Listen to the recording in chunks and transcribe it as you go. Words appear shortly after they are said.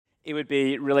It would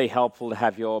be really helpful to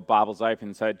have your Bibles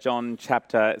open. So John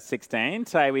chapter 16.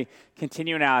 Today we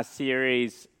continue in our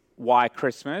series, Why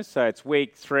Christmas? So it's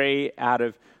week 3 out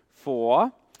of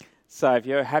 4. So if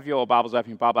you have your Bibles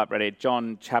open, Bible app ready,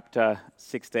 John chapter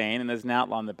 16. And there's an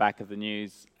outline on the back of the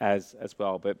news as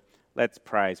well. But let's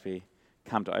pray as we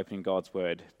come to opening God's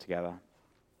Word together.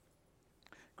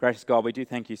 Gracious God, we do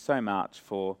thank you so much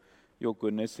for your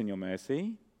goodness and your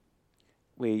mercy.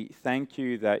 We thank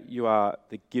you that you are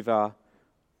the giver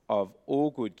of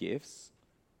all good gifts.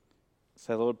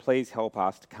 So, Lord, please help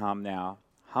us to come now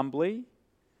humbly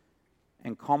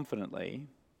and confidently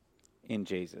in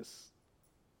Jesus,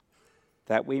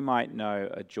 that we might know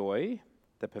a joy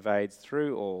that pervades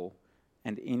through all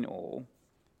and in all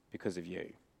because of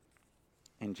you.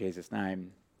 In Jesus'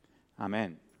 name,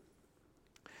 amen.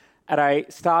 At a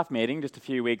staff meeting just a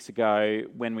few weeks ago,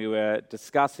 when we were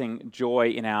discussing joy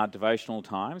in our devotional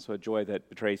time, so a joy that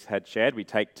Patrice had shared, we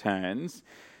take turns,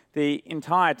 the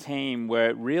entire team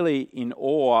were really in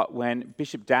awe when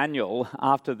Bishop Daniel,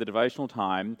 after the devotional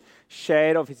time,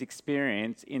 shared of his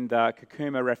experience in the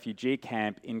Kakuma refugee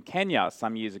camp in Kenya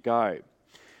some years ago.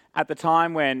 At the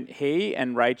time when he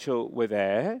and Rachel were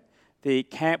there, the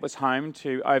camp was home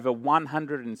to over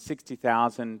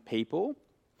 160,000 people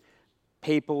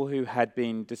who had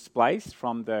been displaced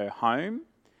from their home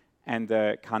and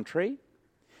their country,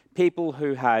 people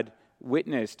who had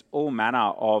witnessed all manner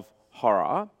of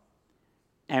horror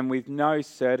and with no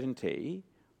certainty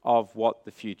of what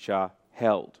the future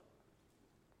held.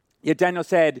 Yet Daniel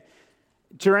said,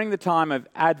 during the time of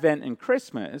Advent and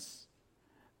Christmas,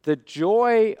 the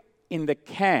joy in the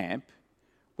camp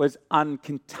was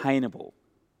uncontainable.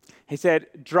 He said,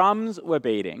 drums were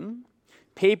beating,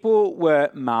 people were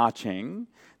marching,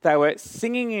 they were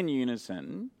singing in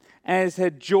unison, and as her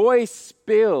joy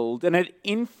spilled and it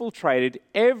infiltrated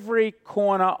every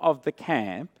corner of the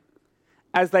camp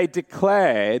as they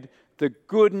declared the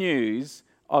good news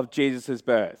of Jesus'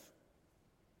 birth.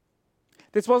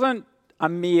 This wasn't a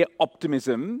mere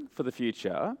optimism for the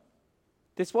future.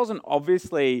 This wasn't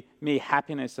obviously mere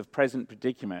happiness of present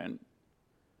predicament,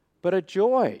 but a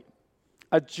joy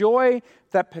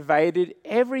that pervaded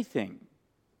everything,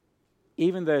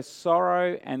 even the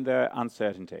sorrow and the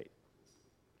uncertainty.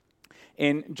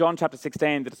 In John chapter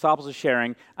 16, the disciples are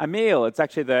sharing a meal. It's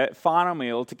actually the final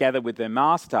meal together with their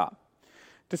master.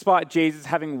 Despite Jesus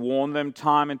having warned them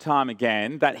time and time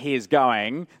again that he is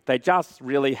going, they just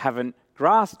really haven't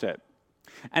grasped it.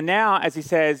 And now, as he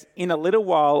says, in a little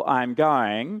while I am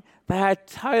going, they are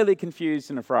totally confused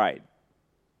and afraid.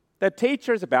 Their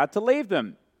teacher is about to leave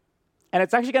them. And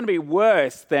it's actually going to be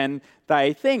worse than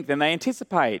they think, than they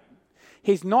anticipate.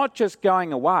 He's not just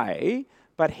going away,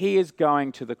 but he is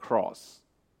going to the cross.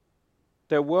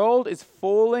 Their world is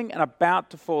falling and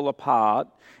about to fall apart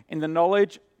in the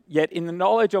knowledge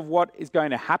of what is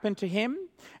going to happen to him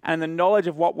and the knowledge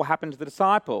of what will happen to the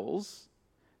disciples.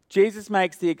 Jesus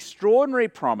makes the extraordinary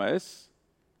promise,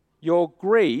 your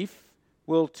grief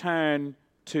will turn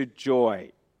to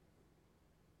joy.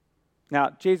 Now,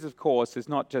 Jesus, of course, is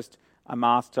not just a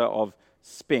master of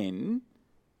spin,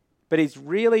 but he's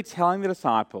really telling the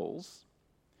disciples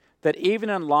that even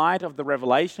in light of the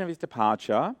revelation of his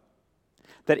departure,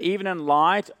 that even in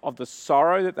light of the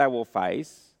sorrow that they will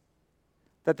face,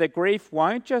 that their grief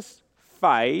won't just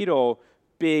fade or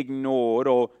be ignored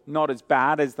or not as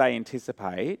bad as they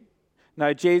anticipate.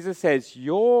 No, Jesus says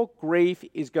your grief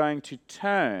is going to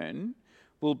turn,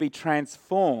 will be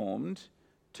transformed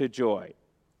to joy.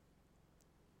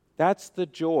 That's the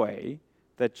joy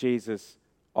that Jesus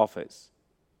offers.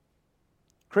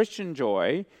 Christian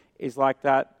joy is like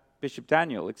that Bishop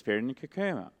Daniel experienced in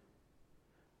Kakuma.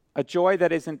 A joy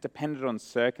that isn't dependent on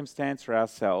circumstance or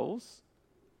ourselves,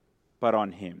 but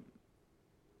on him.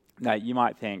 Now, you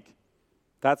might think,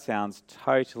 that sounds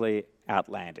totally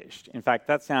outlandish. In fact,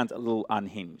 that sounds a little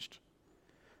unhinged.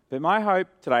 But my hope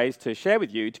today is to share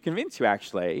with you, to convince you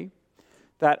actually,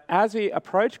 that as we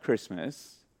approach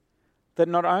Christmas, that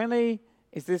not only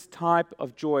is this type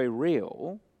of joy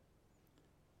real,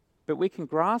 but we can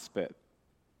grasp it,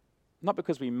 not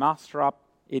because we muster up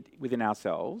it within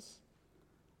ourselves,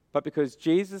 but because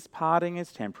Jesus' parting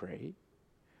is temporary,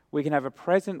 we can have a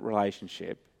present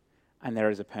relationship and there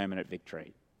is a permanent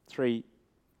victory. 3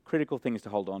 critical things to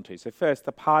hold on to. So first,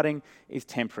 the parting is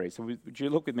temporary. So would you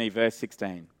look with me, verse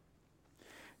 16.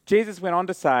 Jesus went on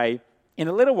to say, in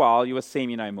a little while you will see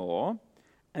me no more,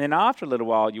 and then after a little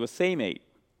while you will see me.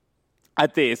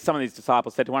 At this, some of these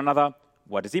disciples said to one another,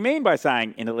 what does he mean by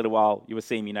saying, in a little while you will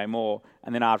see me no more,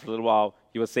 and then after a little while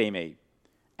you will see me?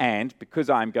 And because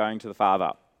I am going to the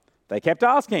Father. They kept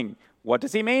asking, what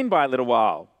does he mean by a little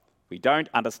while? We don't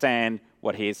understand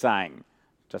what he is saying.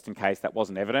 Just in case that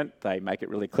wasn't evident, they make it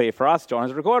really clear for us. John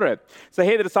has recorded it. So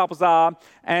here the disciples are,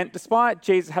 and despite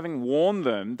Jesus having warned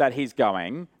them that he's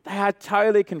going, they are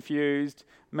totally confused,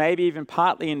 maybe even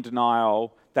partly in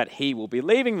denial that he will be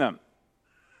leaving them.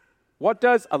 What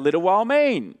does a little while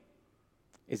mean?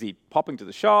 Is he popping to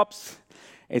the shops?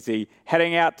 Is he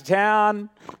heading out to town?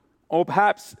 Or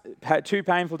perhaps too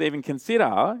painful to even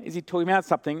consider, is he talking about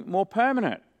something more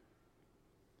permanent?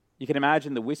 You can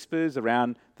imagine the whispers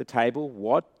around the table.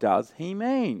 What does he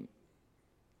mean?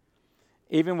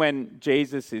 Even when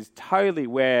Jesus is totally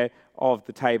aware of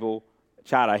the table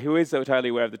chatter, who is totally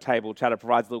aware of the table chatter,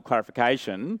 provides a little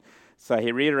clarification. So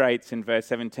he reiterates in verse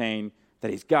 17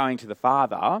 that he's going to the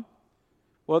Father.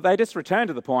 Well, they just return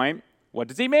to the point. What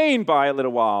does he mean by a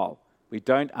little while? We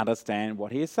don't understand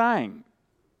what he is saying.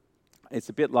 It's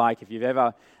a bit like if you've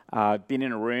ever been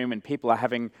in a room and people are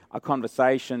having a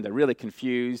conversation, they're really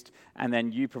confused, and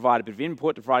then you provide a bit of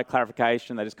input to provide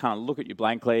clarification, they just kind of look at you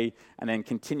blankly and then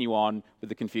continue on with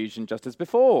the confusion just as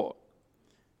before.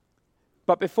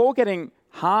 But before getting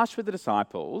harsh with the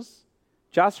disciples,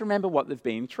 just remember what they've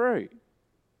been through.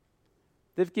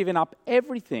 They've given up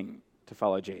everything to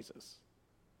follow Jesus.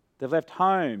 They've left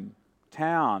home,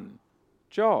 town,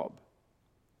 job.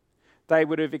 They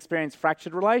would have experienced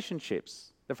fractured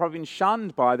relationships. They've probably been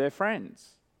shunned by their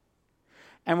friends.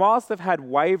 And whilst they've had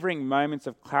wavering moments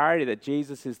of clarity that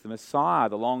Jesus is the Messiah,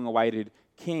 the long-awaited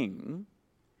King,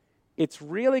 it's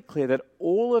really clear that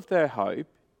all of their hope,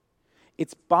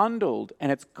 it's bundled and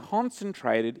it's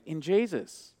concentrated in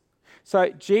Jesus. So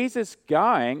Jesus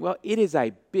going, well, it is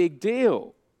a big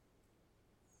deal.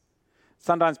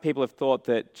 Sometimes people have thought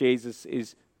that Jesus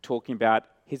is talking about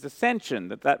his ascension,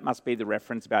 that must be the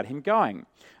reference about him going.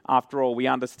 After all, we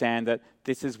understand that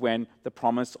this is when the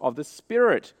promise of the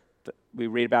Spirit that we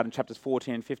read about in chapters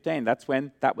 14 and 15, that's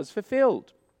when that was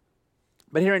fulfilled.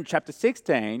 But here in chapter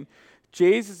 16,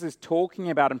 Jesus is talking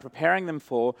about and preparing them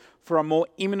for a more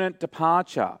imminent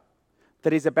departure,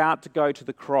 that he's about to go to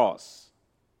the cross.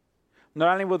 Not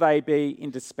only will they be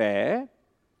in despair,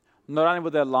 not only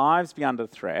will their lives be under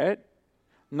threat,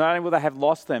 not only will they have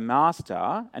lost their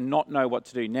master and not know what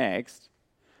to do next,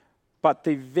 but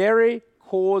the very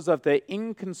cause of their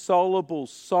inconsolable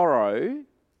sorrow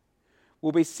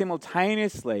will be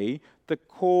simultaneously the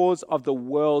cause of the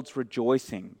world's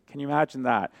rejoicing. Can you imagine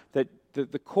that? That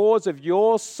the cause of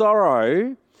your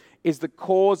sorrow is the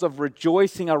cause of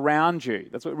rejoicing around you.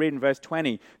 That's what we read in verse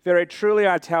 20. Very truly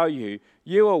I tell you,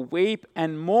 you will weep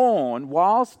and mourn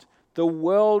whilst the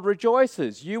world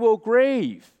rejoices. You will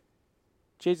grieve.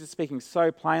 Jesus speaking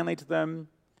so plainly to them,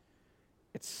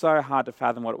 it's so hard to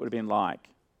fathom what it would have been like.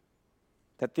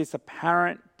 That this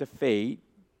apparent defeat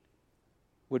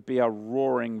would be a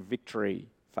roaring victory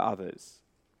for others.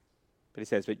 But he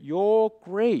says, but your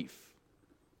grief,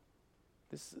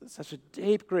 this is such a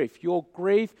deep grief, your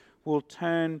grief will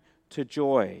turn to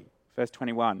joy. Verse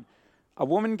 21, a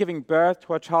woman giving birth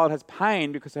to a child has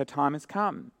pain because her time has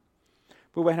come.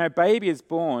 But when her baby is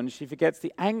born, she forgets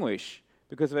the anguish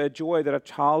because of her joy that a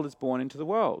child is born into the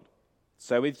world.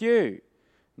 So with you,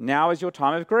 now is your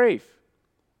time of grief.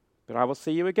 But I will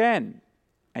see you again,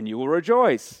 and you will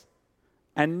rejoice,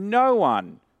 and no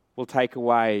one will take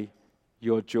away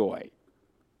your joy.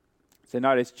 So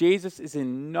notice, Jesus is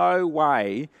in no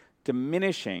way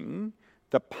diminishing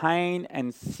the pain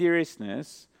and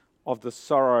seriousness of the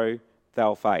sorrow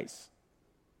they'll face.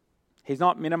 He's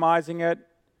not minimizing it.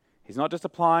 He's not just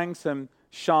applying some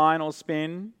shine or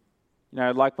spin. You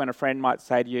know, like when a friend might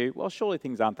say to you, well, surely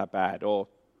things aren't that bad, or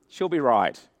she'll be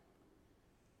right.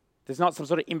 There's not some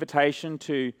sort of invitation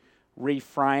to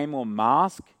reframe or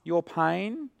mask your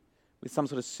pain with some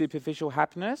sort of superficial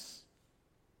happiness.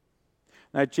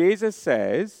 Now, Jesus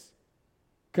says,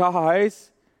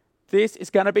 guys, this is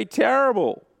going to be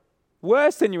terrible,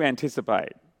 worse than you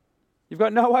anticipate. You've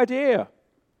got no idea.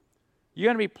 You're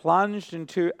going to be plunged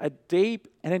into a deep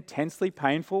and intensely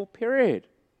painful period.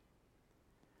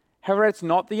 However, it's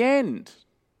not the end.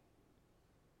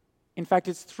 In fact,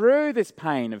 it's through this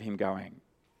pain of him going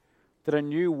that a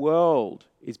new world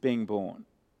is being born.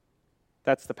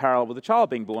 That's the parallel with the child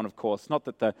being born, of course. Not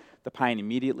that the pain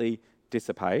immediately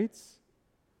dissipates,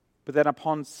 but then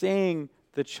upon seeing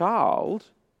the child,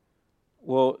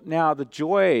 well, now the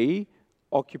joy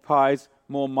occupies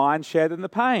more mind share than the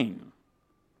pain.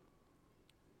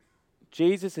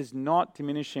 Jesus is not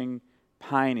diminishing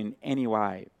pain in any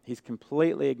way. He's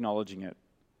completely acknowledging it.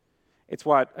 It's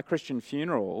why at a Christian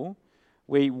funeral,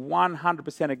 we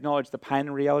 100% acknowledge the pain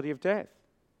and reality of death,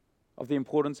 of the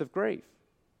importance of grief.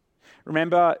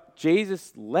 Remember,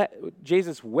 Jesus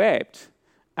wept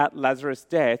at Lazarus'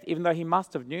 death, even though he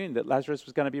must have known that Lazarus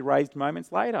was going to be raised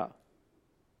moments later.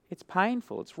 It's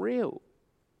painful, it's real.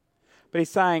 But he's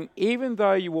saying, even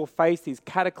though you will face these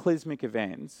cataclysmic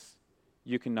events,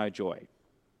 you can know joy.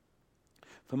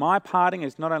 For my parting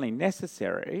is not only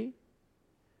necessary,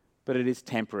 but it is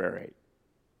temporary.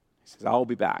 He says, I'll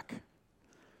be back.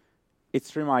 It's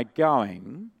through my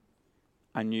going,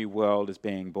 a new world is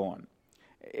being born.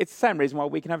 It's the same reason why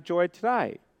we can have joy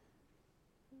today.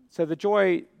 So the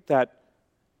joy that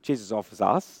Jesus offers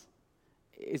us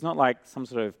is not like some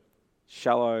sort of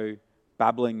shallow,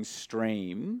 babbling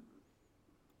stream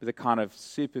with a kind of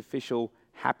superficial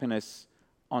happiness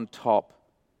on top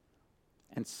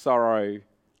and sorrow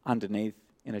underneath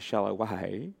in a shallow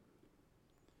way.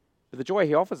 But the joy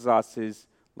he offers us is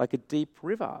like a deep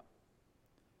river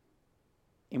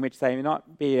in which there may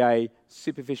not be a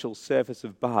superficial surface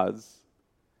of buzz,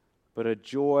 but a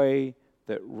joy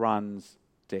that runs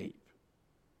deep.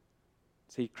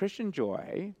 See, Christian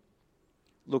joy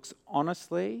looks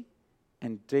honestly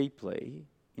and deeply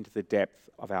into the depth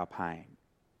of our pain.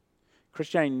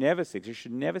 Christianity you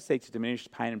should never seek to diminish the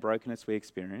pain and brokenness we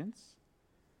experience.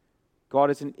 God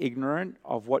isn't ignorant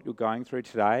of what you're going through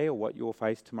today or what you'll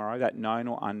face tomorrow, that known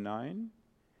or unknown.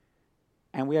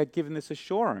 And we are given this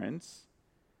assurance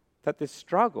that this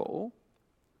struggle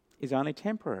is only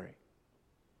temporary.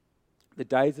 The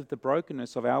days of the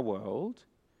brokenness of our world,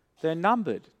 they're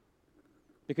numbered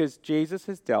because Jesus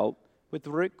has dealt with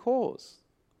the root cause,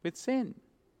 with sin.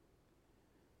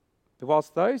 But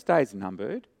whilst those days are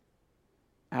numbered,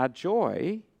 our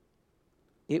joy,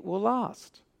 it will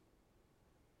last.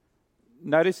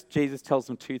 Notice Jesus tells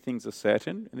them two things are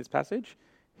certain in this passage.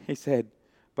 He said,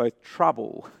 both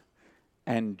trouble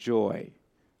and joy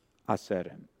are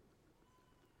certain.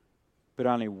 But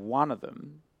only one of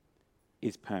them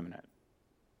is permanent.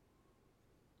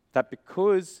 That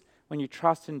because when you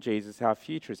trust in Jesus, our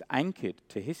future is anchored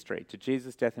to history, to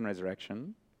Jesus' death and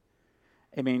resurrection,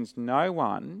 it means no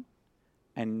one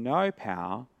and no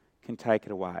power can take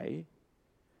it away,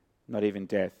 not even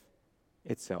death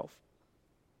itself.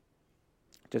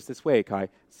 Just this week, I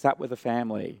sat with a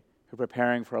family who were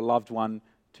preparing for a loved one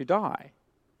to die.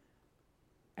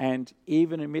 And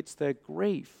even amidst their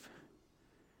grief,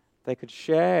 they could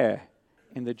share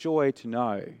in the joy to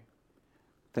know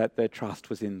that their trust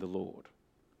was in the Lord.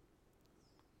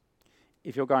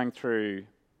 If you're going through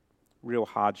real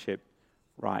hardship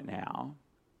right now,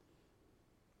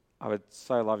 I would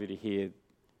so love you to hear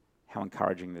how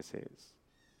encouraging this is.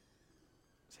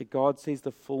 See, God sees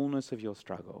the fullness of your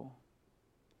struggle.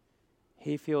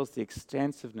 He feels the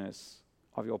extensiveness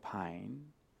of your pain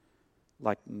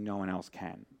like no one else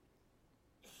can.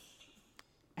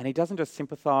 And he doesn't just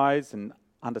sympathize and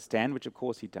understand, which of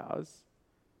course he does,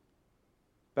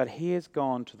 but he has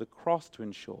gone to the cross to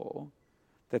ensure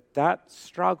that that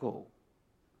struggle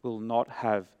will not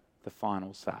have the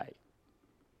final say.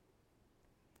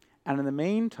 And in the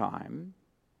meantime,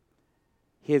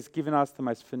 he has given us the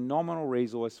most phenomenal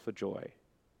resource for joy,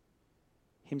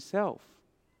 himself.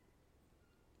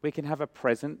 We can have a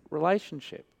present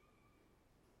relationship.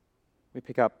 We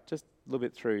pick up just a little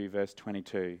bit through verse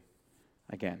 22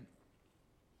 again.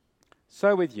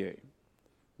 So with you,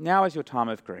 now is your time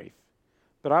of grief,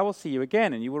 but I will see you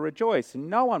again, and you will rejoice, and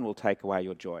no one will take away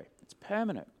your joy. It's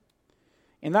permanent.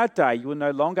 In that day, you will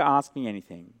no longer ask me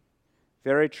anything.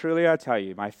 Very truly, I tell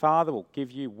you, my Father will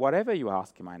give you whatever you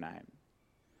ask in my name.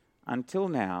 Until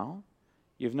now,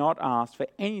 you've not asked for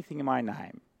anything in my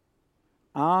name.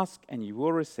 Ask, and you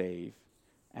will receive,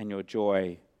 and your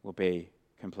joy will be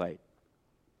complete.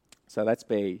 So let's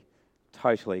be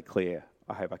totally clear.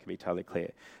 I hope I can be totally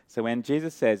clear. So when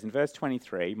Jesus says in verse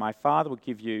 23, my Father will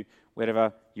give you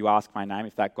whatever you ask my name,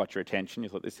 if that got your attention, you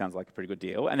thought this sounds like a pretty good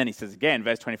deal. And then he says again,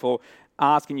 verse 24,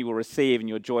 ask and you will receive and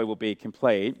your joy will be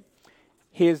complete.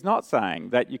 He is not saying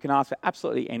that you can ask for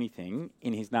absolutely anything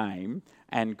in his name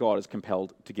and God is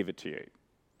compelled to give it to you.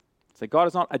 So God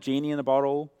is not a genie in a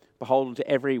bottle, beholden to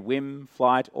every whim,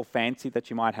 flight, or fancy that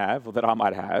you might have or that I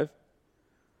might have.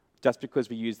 Just because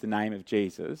we use the name of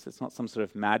Jesus, it's not some sort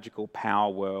of magical power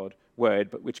word,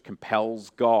 but which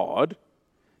compels God.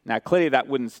 Now, clearly that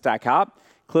wouldn't stack up.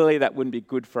 Clearly that wouldn't be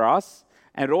good for us.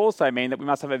 And it would also mean that we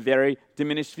must have a very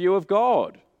diminished view of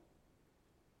God.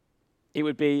 It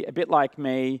would be a bit like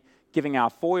me giving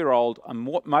our 4-year-old a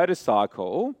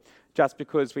motorcycle just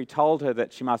because we told her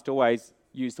that she must always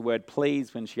use the word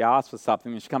please when she asks for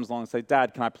something, and she comes along and says,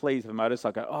 Dad, can I please have a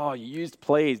motorcycle? Oh, you used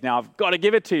please. Now I've got to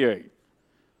give it to you.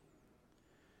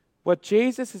 What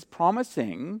Jesus is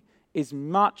promising is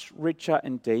much richer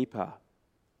and deeper.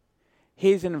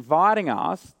 He's inviting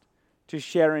us to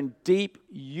share in deep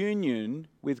union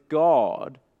with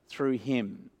God through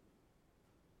him.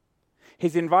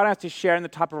 He's inviting us to share in the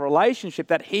type of relationship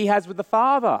that he has with the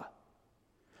Father.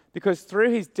 Because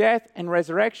through his death and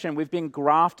resurrection, we've been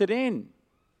grafted in.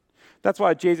 That's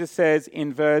why Jesus says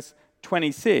in verse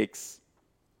 26,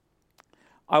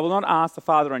 I will not ask the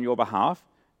Father on your behalf.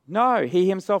 No, he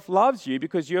himself loves you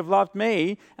because you have loved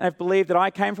me and have believed that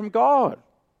I came from God.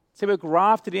 So we're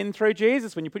grafted in through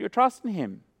Jesus when you put your trust in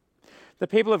him. The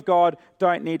people of God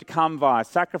don't need to come via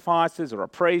sacrifices or a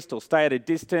priest or stay at a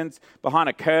distance behind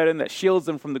a curtain that shields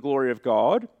them from the glory of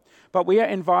God. But we are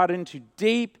invited into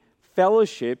deep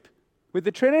fellowship with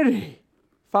the Trinity,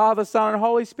 Father, Son, and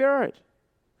Holy Spirit.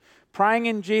 Praying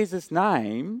in Jesus'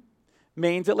 name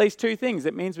means at least two things.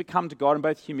 It means we come to God in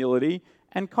both humility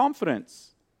and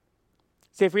confidence.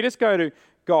 See, if we just go to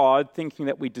God thinking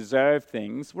that we deserve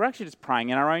things, we're actually just praying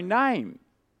in our own name.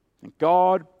 And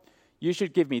God, you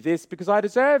should give me this because I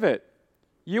deserve it.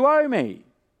 You owe me.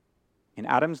 In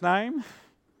Adam's name,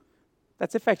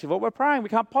 that's effectively what we're praying. We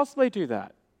can't possibly do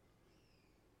that.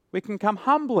 We can come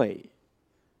humbly,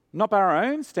 not by our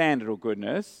own standard or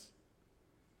goodness,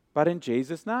 but in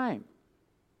Jesus' name.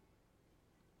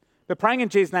 But praying in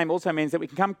Jesus' name also means that we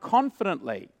can come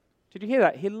confidently. Did you hear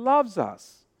that? He loves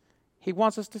us. He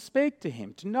wants us to speak to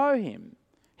him, to know him.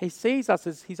 He sees us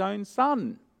as his own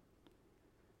son.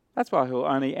 That's why he'll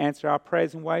only answer our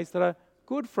prayers in ways that are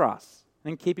good for us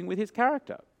and in keeping with his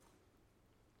character.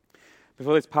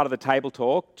 Before this part of the table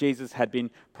talk, Jesus had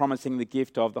been promising the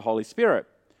gift of the Holy Spirit,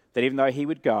 that even though he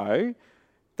would go,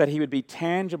 that he would be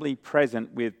tangibly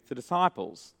present with the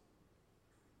disciples.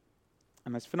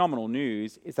 And most phenomenal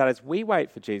news is that as we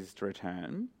wait for Jesus to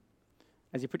return,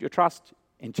 as you put your trust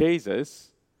in Jesus,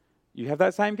 you have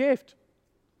that same gift.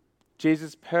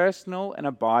 Jesus' personal and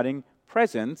abiding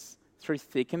presence through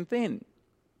thick and thin.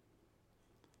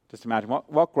 Just imagine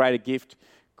what greater gift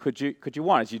could you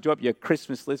want? As you do up your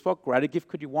Christmas list, what greater gift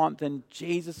could you want than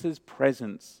Jesus'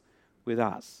 presence with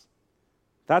us?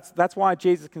 That's why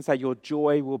Jesus can say your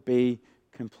joy will be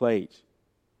complete.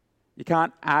 You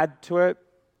can't add to it.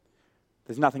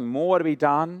 There's nothing more to be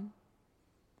done.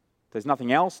 There's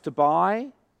nothing else to buy.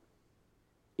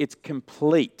 It's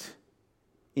complete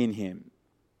in him.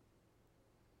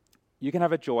 You can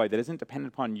have a joy that isn't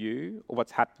dependent upon you or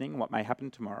what's happening, what may happen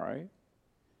tomorrow,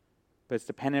 but it's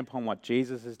dependent upon what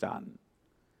Jesus has done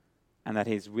and that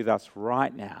he's with us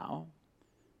right now,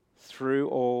 through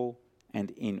all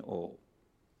and in all.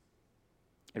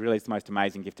 It really is the most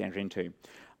amazing gift to enter into.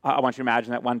 I want you to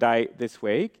imagine that one day this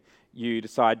week, you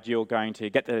decide you're going to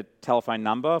get the telephone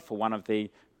number for one of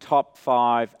the top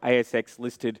 5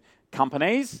 ASX-listed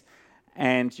companies,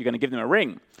 and you're going to give them a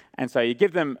ring. And so you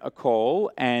give them a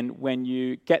call, and when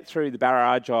you get through the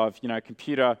barrage of,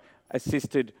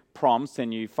 computer-assisted prompts,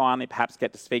 and you finally perhaps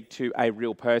get to speak to a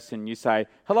real person, you say,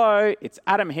 "Hello, it's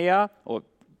Adam here," or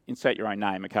insert your own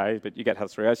name, okay? But you get how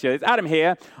through. So it's Adam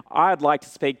here. I'd like to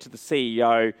speak to the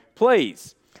CEO,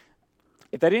 please.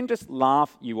 If they didn't just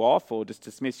laugh you off or just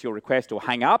dismiss your request or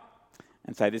hang up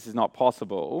and say this is not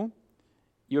possible,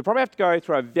 you would probably have to go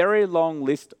through a very long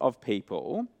list of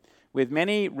people with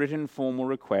many written formal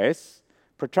requests,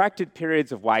 protracted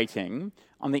periods of waiting,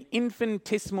 on the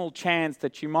infinitesimal chance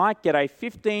that you might get a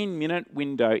 15-minute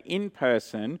window in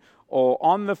person or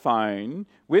on the phone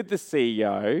with the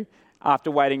CEO after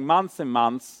waiting months and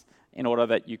months in order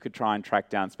that you could try and track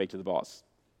down and speak to the boss.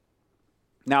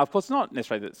 Now, of course, not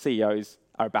necessarily that CEOs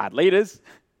are bad leaders,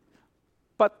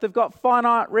 but they've got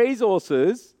finite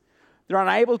resources. They're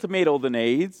unable to meet all the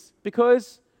needs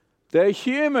because they're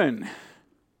human.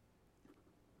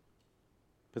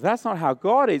 But that's not how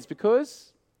God is,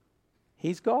 because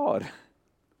he's God.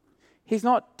 He's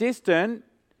not distant.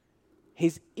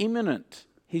 He's immanent.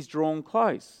 He's drawn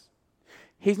close.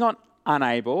 He's not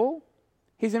unable.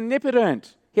 He's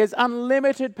omnipotent. He has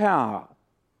unlimited power.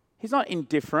 He's not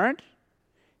indifferent.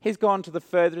 He's gone to the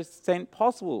furthest extent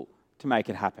possible to make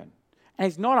it happen. And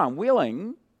he's not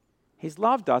unwilling. He's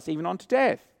loved us even unto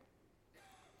death.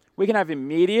 We can have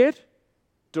immediate,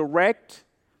 direct,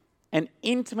 and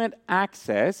intimate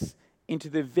access into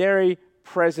the very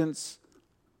presence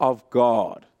of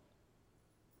God.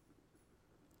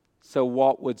 So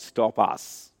what would stop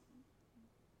us?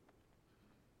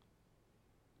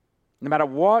 No matter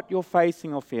what you're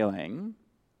facing or feeling,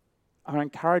 I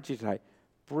encourage you today,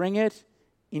 bring it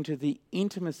into the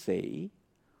intimacy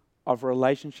of a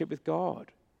relationship with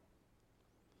God.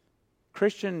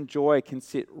 Christian joy can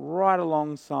sit right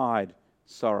alongside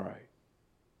sorrow.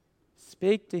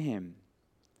 Speak to him.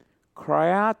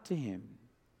 Cry out to him.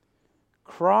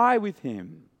 Cry with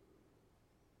him.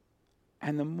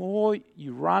 And the more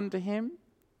you run to him,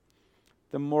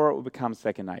 the more it will become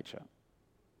second nature.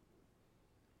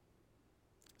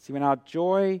 See, when our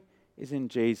joy is in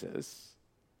Jesus,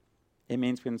 it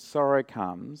means when sorrow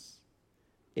comes,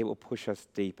 it will push us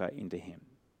deeper into him.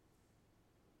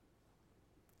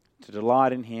 To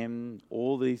delight in him,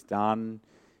 all that he's done,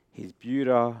 his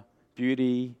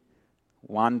beauty,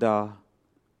 wonder,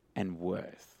 and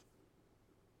worth.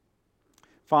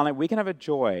 Finally, we can have a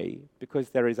joy because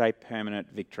there is a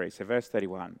permanent victory. So verse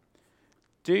 31.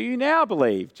 Do you now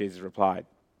believe? Jesus replied.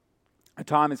 A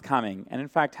time is coming, and in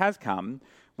fact has come,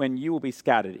 when you will be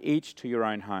scattered, each to your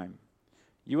own home.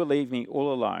 You will leave me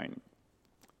all alone.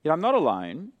 Yet I'm not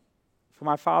alone, for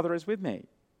my Father is with me.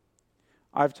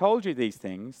 I have told you these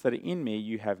things, so that in me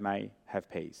you may have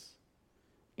peace.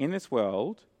 In this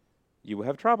world you will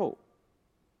have trouble,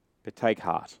 but take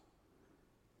heart.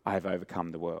 I have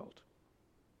overcome the world.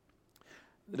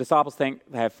 The disciples think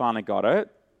they have finally got it,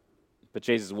 but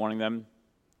Jesus is warning them,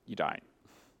 you don't.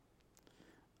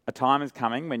 A time is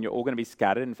coming when you're all going to be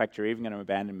scattered. In fact, you're even going to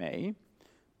abandon me.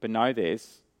 But know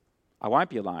this, I won't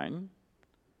be alone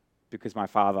because my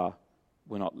Father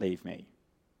will not leave me.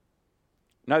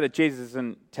 Know that Jesus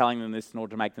isn't telling them this in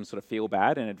order to make them sort of feel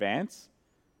bad in advance,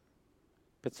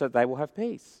 but so they will have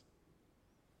peace.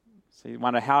 So you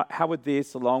wonder, how would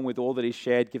this, along with all that he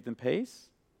shared, give them peace?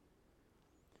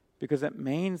 Because it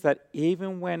means that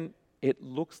even when it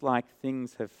looks like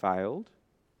things have failed,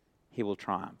 he will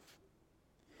triumph.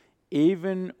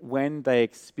 Even when they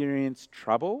experience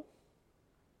trouble,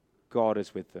 God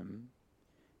is with them.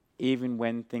 Even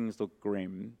when things look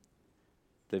grim,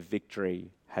 the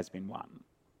victory has been won.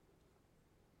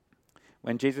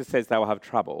 When Jesus says they will have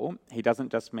trouble, he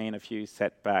doesn't just mean a few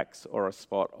setbacks or a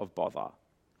spot of bother.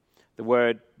 The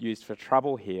word used for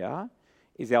trouble here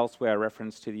is elsewhere a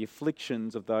reference to the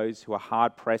afflictions of those who are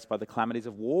hard pressed by the calamities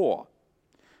of war.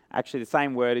 Actually, the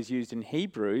same word is used in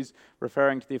Hebrews,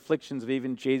 referring to the afflictions of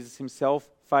even Jesus himself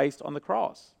faced on the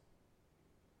cross.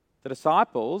 The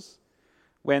disciples,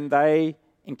 when they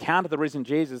encounter the risen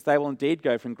Jesus, they will indeed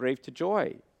go from grief to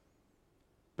joy.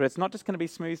 But it's not just going to be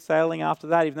smooth sailing after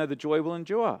that, even though the joy will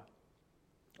endure.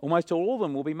 Almost all of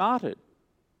them will be martyred.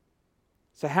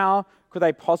 So how could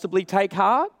they possibly take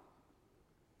heart?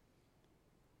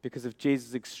 Because of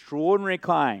Jesus' extraordinary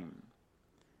claim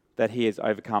that he has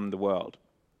overcome the world.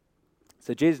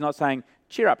 So Jesus is not saying,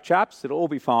 cheer up, chaps, it'll all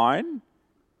be fine.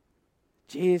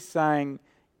 Jesus is saying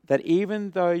that even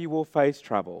though you will face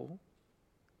trouble,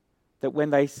 that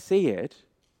when they see it,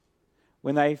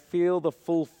 when they feel the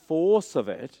full force of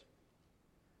it,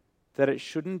 that it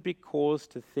shouldn't be cause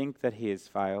to think that he has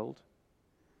failed,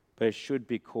 but it should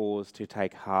be cause to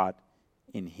take heart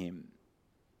in him.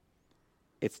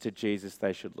 It's to Jesus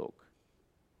they should look.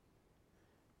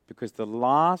 Because the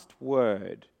last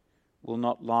word will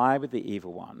not lie with the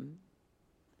evil one.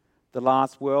 The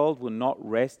last word will not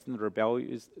rest in the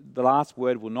rebellious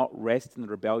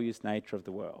nature of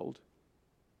the world.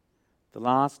 The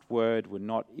last word will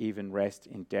not even rest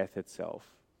in death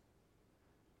itself.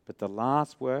 But the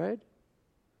last word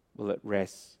will it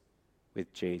rest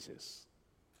with Jesus.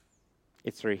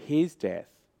 It's through his death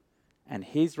and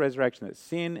his resurrection that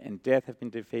sin and death have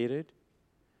been defeated,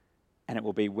 and it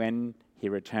will be when he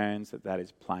returns that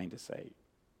is plain to see.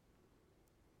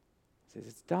 He says,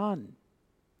 it's done.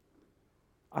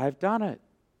 I have done it.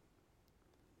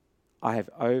 I have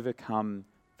overcome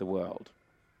the world.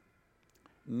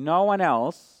 No one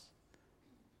else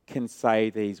can say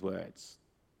these words.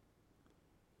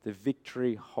 The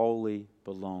victory wholly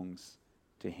belongs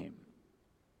to him.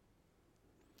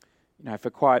 For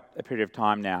quite a period of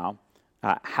time now,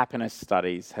 happiness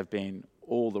studies have been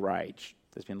all the rage.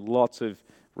 There's been lots of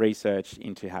research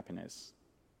into happiness.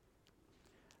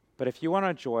 But if you want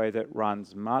a joy that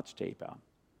runs much deeper,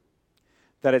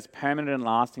 that is permanent and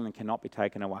lasting and cannot be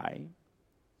taken away,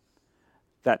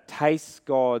 that tastes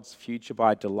God's future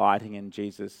by delighting in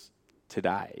Jesus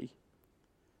today,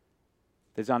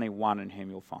 there's only one in whom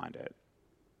you'll find it.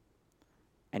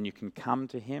 And you can come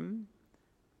to him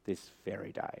this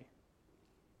very day.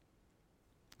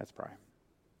 Let's pray.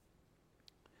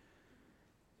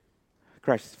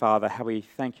 Gracious Father, how we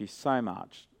thank you so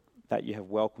much that you have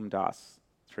welcomed us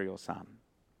through your Son.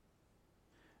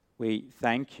 We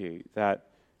thank you that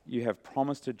you have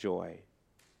promised a joy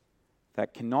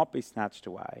that cannot be snatched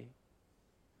away,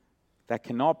 that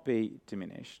cannot be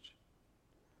diminished,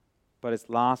 but is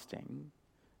lasting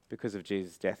because of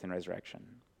Jesus' death and resurrection.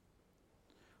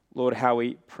 Lord, how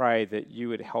we pray that you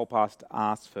would help us to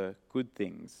ask for good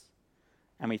things,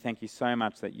 and we thank you so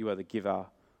much that you are the giver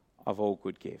of all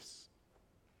good gifts.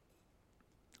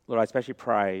 Lord, I especially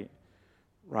pray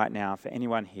right now for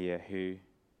anyone here who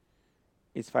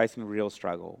is facing real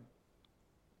struggle,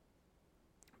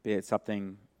 be it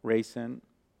something recent,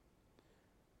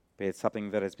 be it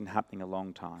something that has been happening a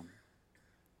long time.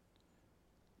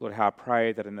 Lord, how I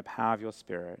pray that in the power of your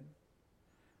Spirit,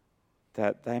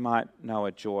 that they might know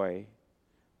a joy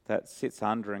that sits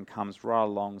under and comes right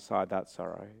alongside that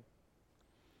sorrow,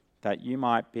 that you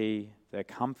might be their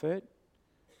comfort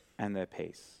and their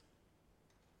peace.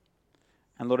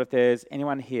 And Lord, if there's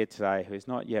anyone here today who has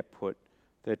not yet put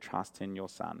their trust in your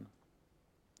Son,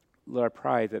 Lord, I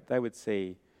pray that they would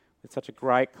see with such a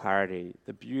great clarity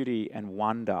the beauty and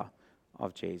wonder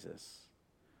of Jesus,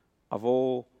 of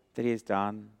all that he has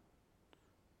done,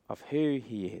 of who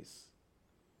he is.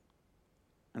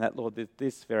 And that, Lord, that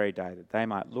this very day that they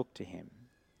might look to him,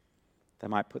 they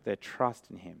might put their trust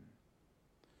in him.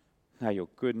 Now your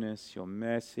goodness, your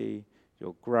mercy,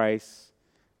 your grace,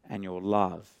 and your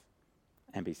love,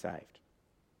 and be saved.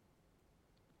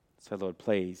 So, Lord,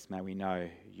 please, may we know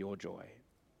your joy.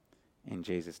 In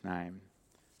Jesus' name,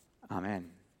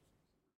 amen.